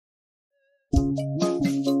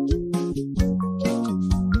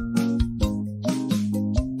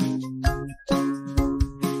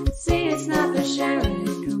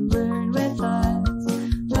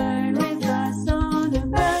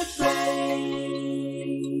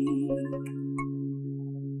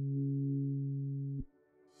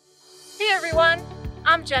everyone,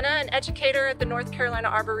 I'm Jenna, an educator at the North Carolina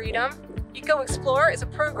Arboretum. Eco Explore is a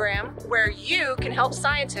program where you can help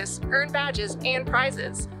scientists earn badges and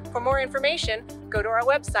prizes. For more information, go to our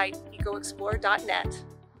website, ecoexplore.net.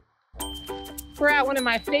 We're at one of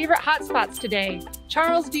my favorite hotspots today,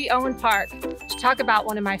 Charles D. Owen Park, to talk about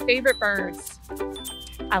one of my favorite birds.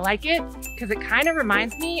 I like it because it kind of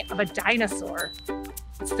reminds me of a dinosaur.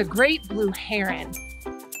 It's the Great Blue Heron.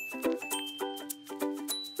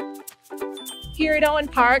 Here at Owen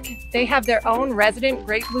Park, they have their own resident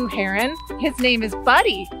Great Blue Heron. His name is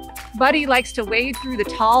Buddy. Buddy likes to wade through the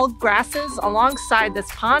tall grasses alongside this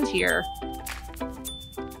pond here.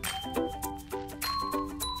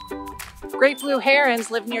 Great Blue Herons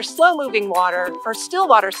live near slow-moving water or still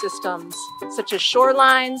water systems, such as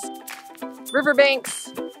shorelines, riverbanks,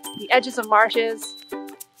 the edges of marshes,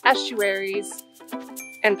 estuaries,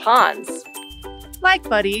 and ponds. Like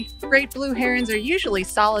Buddy, Great Blue Herons are usually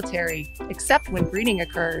solitary, except when breeding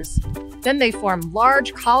occurs. Then they form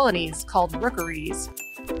large colonies called rookeries.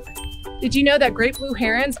 Did you know that Great Blue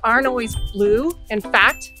Herons aren't always blue? In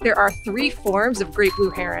fact, there are 3 forms of Great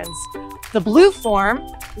Blue Herons. The blue form,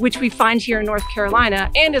 which we find here in North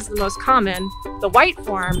Carolina and is the most common, the white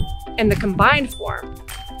form, and the combined form.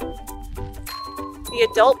 The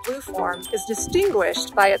adult blue form is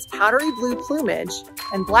distinguished by its powdery blue plumage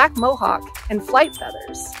and black mohawk and flight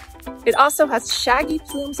feathers. It also has shaggy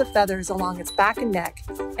plumes of feathers along its back and neck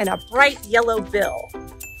and a bright yellow bill.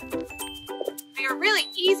 They are really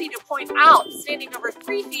easy to point out, standing over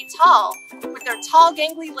 3 feet tall with their tall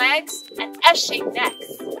gangly legs and S-shaped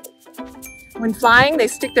necks. When flying, they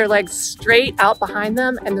stick their legs straight out behind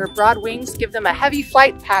them and their broad wings give them a heavy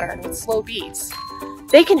flight pattern with slow beats.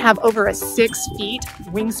 They can have over a 6 feet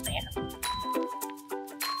wingspan.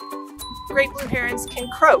 Great Blue Herons can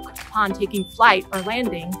croak upon taking flight or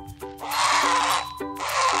landing.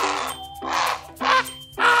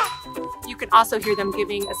 You can also hear them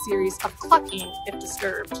giving a series of clucking if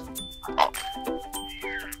disturbed.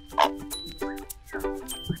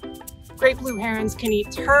 Great Blue Herons can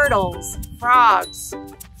eat turtles, frogs,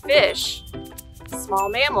 fish, small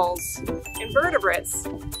mammals, invertebrates,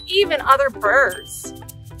 even other birds.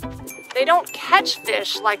 They don't catch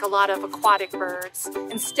fish like a lot of aquatic birds.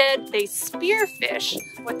 Instead, they spear fish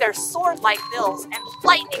with their sword-like bills and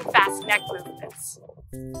lightning-fast neck movements.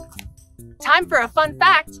 Time for a fun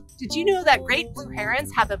fact. Did you know that Great Blue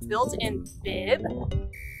Herons have a built-in bib?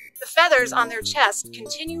 The feathers on their chest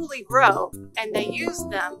continually grow, and they use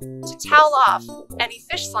them to towel off any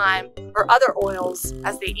fish slime or other oils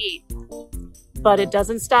as they eat. But it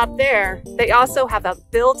doesn't stop there. They also have a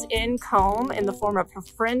built-in comb in the form of a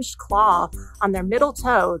fringed claw on their middle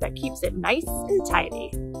toe that keeps it nice and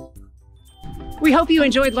tidy. We hope you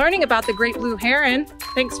enjoyed learning about the Great Blue Heron.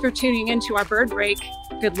 Thanks for tuning into our bird break.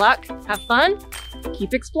 Good luck, have fun,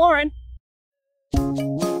 keep exploring.